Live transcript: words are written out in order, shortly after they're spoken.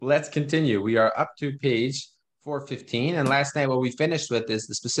Let's continue. We are up to page 415. And last night, what we finished with is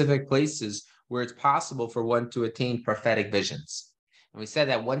the specific places where it's possible for one to attain prophetic visions. And we said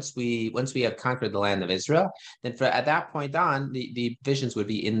that once we have conquered the land of Israel, then at that point on, the visions would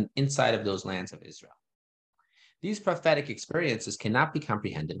be inside of those lands of Israel. These prophetic experiences cannot be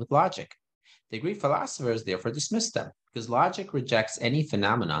comprehended with logic. The Greek philosophers therefore dismissed them, because logic rejects any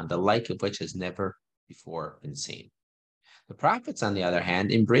phenomenon the like of which has never before been seen. The prophets, on the other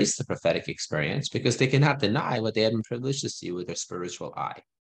hand, embraced the prophetic experience because they cannot deny what they had been privileged to see with their spiritual eye.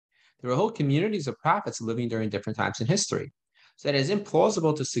 There were whole communities of prophets living during different times in history, so it is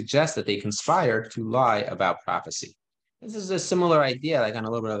implausible to suggest that they conspired to lie about prophecy. This is a similar idea, like on a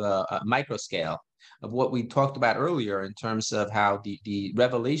little bit of a micro scale, of what we talked about earlier in terms of how the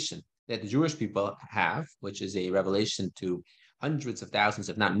revelation that the Jewish people have, which is a revelation to hundreds of thousands,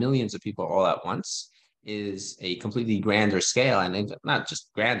 if not millions of people all at once, is a completely grander scale, and not just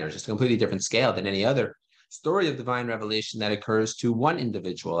grander, just a completely different scale than any other story of divine revelation that occurs to one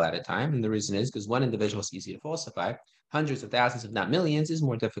individual at a time. And the reason is because one individual is easy to falsify. Hundreds of thousands, if not millions, is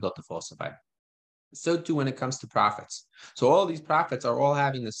more difficult to falsify. So too when it comes to prophets. So all these prophets are all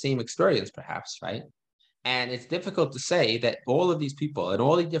having the same experience, perhaps, right? And it's difficult to say that all of these people in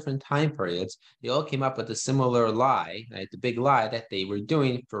all the different time periods, they all came up with a similar lie, right? The big lie that they were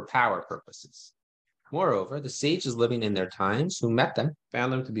doing for power purposes. Moreover, the sages living in their times who met them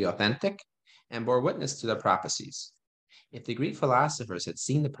found them to be authentic and bore witness to their prophecies. If the Greek philosophers had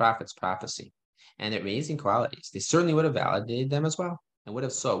seen the prophet's prophecy and their amazing qualities, they certainly would have validated them as well and would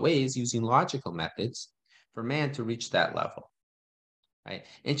have sought ways using logical methods for man to reach that level. Right?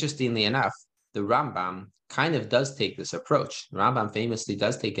 Interestingly enough, the Rambam kind of does take this approach. The Rambam famously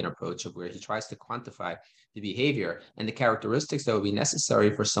does take an approach of where he tries to quantify the behavior and the characteristics that would be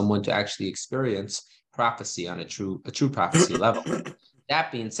necessary for someone to actually experience prophecy on a true prophecy level.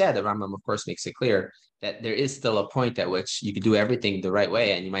 That being said, the Rambam, of course, makes it clear that there is still a point at which you could do everything the right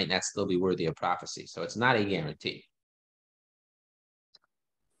way and you might not still be worthy of prophecy. So it's not a guarantee.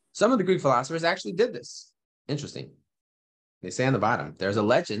 Some of the Greek philosophers actually did this. Interesting. They say on the bottom, there's a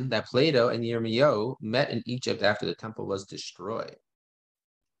legend that Plato and Yirmiyahu met in Egypt after the temple was destroyed.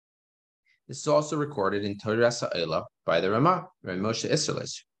 This is also recorded in Torah Sa'ila by the Ramah, Moshe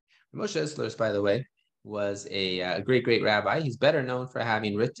Isserles. Moshe Isserles, by the way, was a great, great rabbi. He's better known for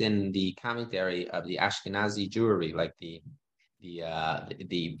having written the commentary of the Ashkenazi Jewry, like the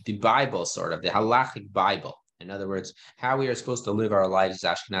Bible, sort of, the halachic Bible. In other words, how we are supposed to live our lives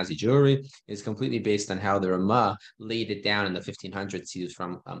as Ashkenazi Jewry is completely based on how the Ramah laid it down in the 1500s. He was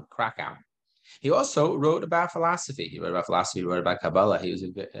from Krakow. He also wrote about philosophy. He wrote about philosophy, he wrote about Kabbalah. He was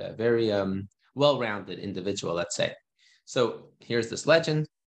a very well-rounded individual, let's say. So here's this legend.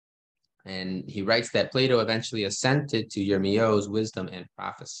 And he writes that Plato eventually assented to Yirmiyahu's wisdom and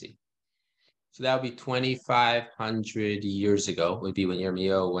prophecy. So that would be 2,500 years ago, would be when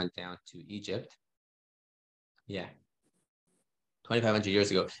Yirmiyahu went down to Egypt. Yeah. 2,500 years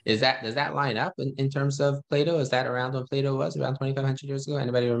ago. Does that line up in terms of Plato? Is that around when Plato was, around 2,500 years ago?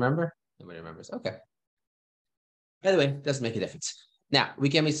 Anybody remember? Nobody remembers. Okay. By the way, doesn't make a difference. Now, we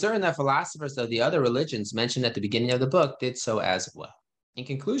can be certain that philosophers of the other religions mentioned at the beginning of the book did so as well. In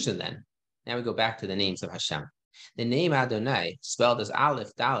conclusion, then, now we go back to the names of Hashem. The name Adonai, spelled as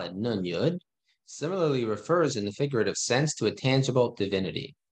Aleph, Dalet, Nun, Yud, similarly refers in the figurative sense to a tangible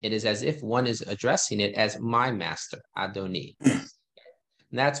divinity. It is as if one is addressing it as my master, Adoni. And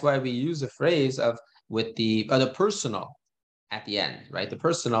that's why we use a phrase of with the personal at the end, right? The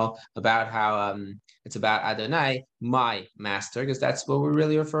personal about how it's about Adonai, my master, because that's what we're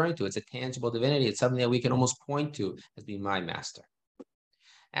really referring to. It's a tangible divinity. It's something that we can almost point to as being my master.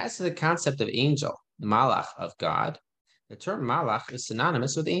 As to the concept of angel, the malach of God, the term malach is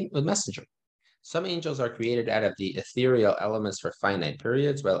synonymous with messenger. Some angels are created out of the ethereal elements for finite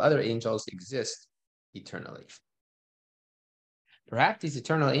periods, while other angels exist eternally. Perhaps these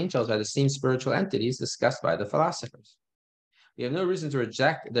eternal angels are the same spiritual entities discussed by the philosophers. We have no reason to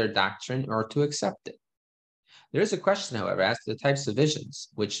reject their doctrine or to accept it. There is a question, however, as to the types of visions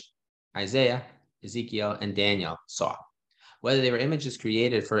which Isaiah, Ezekiel, and Daniel saw, whether they were images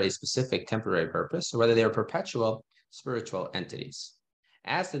created for a specific temporary purpose or whether they were perpetual spiritual entities.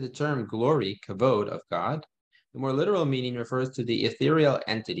 As to the term glory, kavod, of God, the more literal meaning refers to the ethereal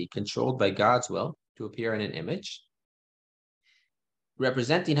entity controlled by God's will to appear in an image,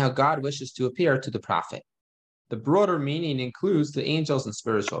 representing how God wishes to appear to the prophet. The broader meaning includes the angels and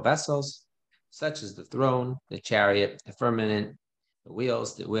spiritual vessels, such as the throne, the chariot, the firmament, the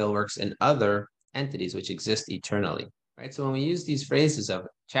wheels, the wheelworks, and other entities which exist eternally. Right? So when we use these phrases of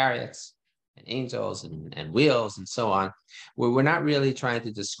chariots, and angels and wheels and so on, where we're not really trying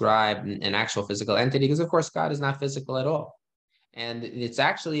to describe an actual physical entity, because of course God is not physical at all. And it's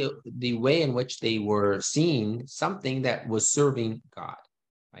actually the way in which they were seeing something that was serving God,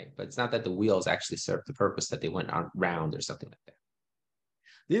 right? But it's not that the wheels actually served the purpose that they went on round or something like that.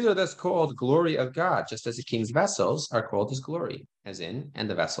 These are thus called glory of God, just as the king's vessels are called his glory, as in, and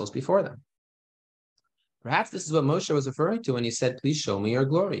the vessels before them. Perhaps this is what Moshe was referring to when he said, please show me your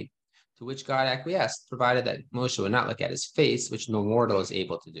glory, to which God acquiesced, provided that Moshe would not look at his face, which no mortal is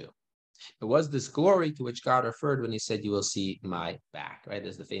able to do. It was this glory to which God referred when he said, you will see my back, right?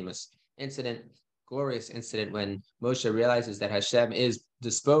 There's the famous incident, glorious incident, when Moshe realizes that Hashem is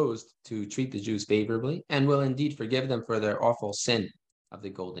disposed to treat the Jews favorably and will indeed forgive them for their awful sin of the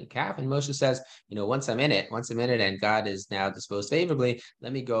golden calf. And Moshe says, once I'm in it, and God is now disposed favorably,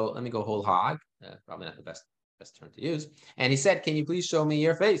 let me go whole hog. Probably not the best term to use. And he said, can you please show me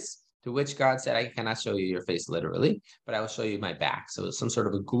your face? To which God said, I cannot show you your face literally, but I will show you my back. So it's some sort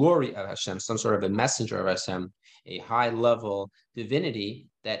of a glory of Hashem, some sort of a messenger of Hashem, a high level divinity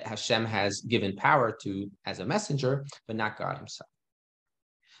that Hashem has given power to as a messenger, but not God himself.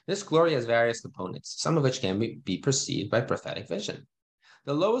 This glory has various components, some of which can be perceived by prophetic vision.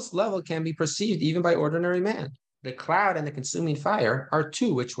 The lowest level can be perceived even by ordinary man. The cloud and the consuming fire are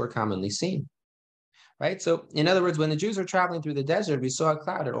two which were commonly seen. Right? So in other words, when the Jews were traveling through the desert, we saw a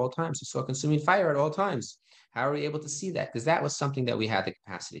cloud at all times. We saw consuming fire at all times. How are we able to see that? Because that was something that we had the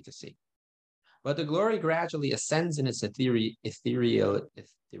capacity to see. But the glory gradually ascends in its ethereality,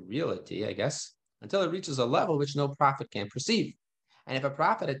 I guess, until it reaches a level which no prophet can perceive. And if a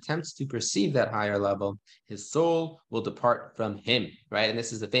prophet attempts to perceive that higher level, his soul will depart from him, right? And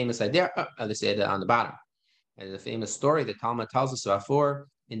this is the famous idea, they say that on the bottom. And the famous story the Talmud tells us about four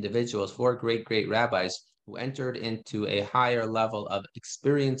individuals, four great rabbis who entered into a higher level of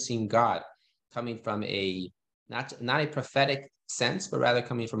experiencing God, coming from a not a prophetic sense, but rather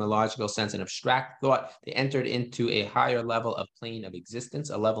coming from a logical sense, an abstract thought. They entered into a higher level of plane of existence,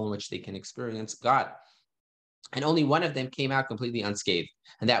 a level in which they can experience God. And only one of them came out completely unscathed,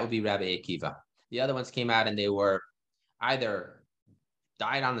 and that would be Rabbi Akiva. The other ones came out and they were either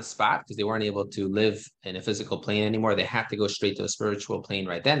died on the spot because they weren't able to live in a physical plane anymore. They had to go straight to a spiritual plane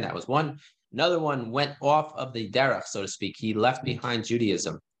right then. That was one. Another one went off of the derech, so to speak. He left behind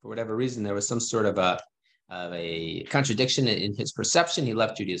Judaism. For whatever reason, there was some sort of a contradiction in his perception. He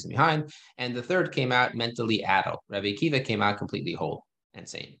left Judaism behind. And the third came out mentally addled. Rabbi Akiva came out completely whole and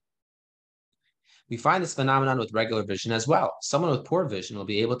sane. We find this phenomenon with regular vision as well. Someone with poor vision will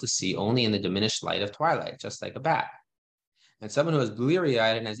be able to see only in the diminished light of twilight, just like a bat. And someone who is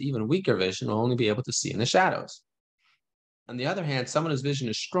bleary-eyed and has even weaker vision will only be able to see in the shadows. On the other hand, someone whose vision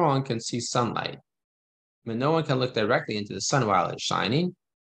is strong can see sunlight, but no one can look directly into the sun while it is shining,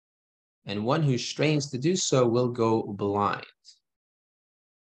 and one who strains to do so will go blind.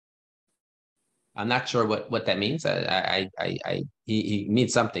 I'm not sure what that means. He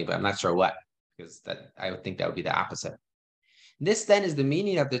means something, but I'm not sure what, because I would think that would be the opposite. This then is the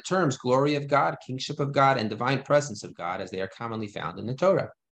meaning of the terms glory of God, kingship of God, and divine presence of God as they are commonly found in the Torah.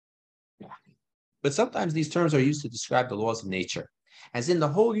 But sometimes these terms are used to describe the laws of nature, as in the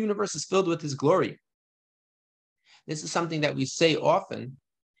whole universe is filled with his glory. This is something that we say often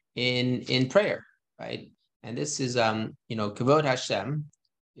in prayer, right? And this is, Kavod Hashem,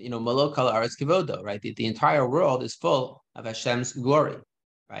 Malo Kol Haaretz Kavodo, right? The entire world is full of Hashem's glory,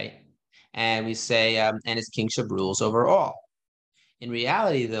 right? And we say, and his kingship rules over all. In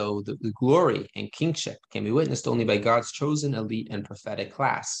reality, though, the glory and kingship can be witnessed only by God's chosen elite and prophetic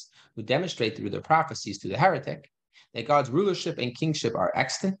class, who demonstrate through their prophecies to the heretic that God's rulership and kingship are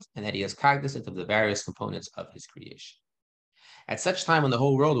extant and that he is cognizant of the various components of his creation. At such time when the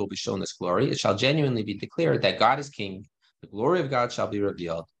whole world will be shown this glory, it shall genuinely be declared that God is king, the glory of God shall be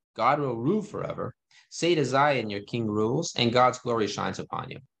revealed, God will rule forever. Say to Zion, your king rules, and God's glory shines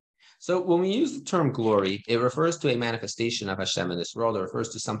upon you. So when we use the term glory, it refers to a manifestation of Hashem in this world. It refers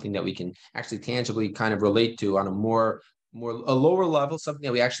to something that we can actually tangibly kind of relate to on a a lower level, something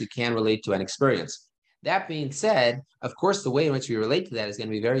that we actually can relate to and experience. That being said, of course, the way in which we relate to that is going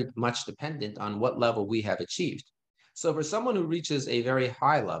to be very much dependent on what level we have achieved. So for someone who reaches a very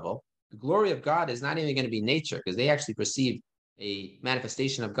high level, the glory of God is not even going to be nature, because they actually perceive a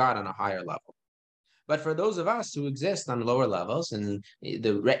manifestation of God on a higher level. But for those of us who exist on lower levels, and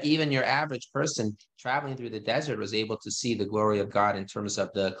even your average person traveling through the desert was able to see the glory of God in terms of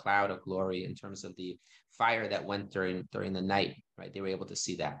the cloud of glory, in terms of the fire that went during the night, right? They were able to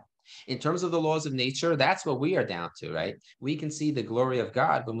see that. In terms of the laws of nature, that's what we are down to, right? We can see the glory of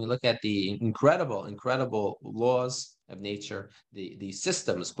God when we look at the incredible laws of nature, the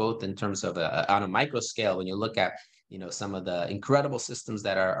systems, both in terms of on a micro scale, when you look at some of the incredible systems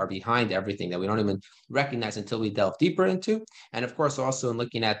that are behind everything that we don't even recognize until we delve deeper into. And of course, also in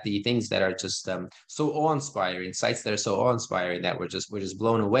looking at the things that are just so awe-inspiring, sights that are so awe-inspiring that we're just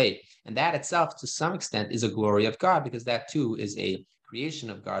blown away. And that itself, to some extent, is a glory of God, because that too is a creation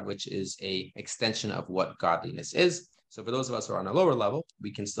of God, which is a extension of what godliness is. So for those of us who are on a lower level,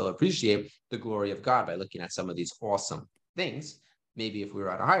 we can still appreciate the glory of God by looking at some of these awesome things. Maybe if we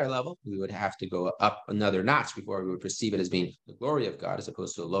were at a higher level, we would have to go up another notch before we would perceive it as being the glory of God, as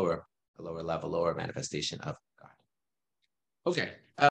opposed to a lower level, lower manifestation of God. Okay.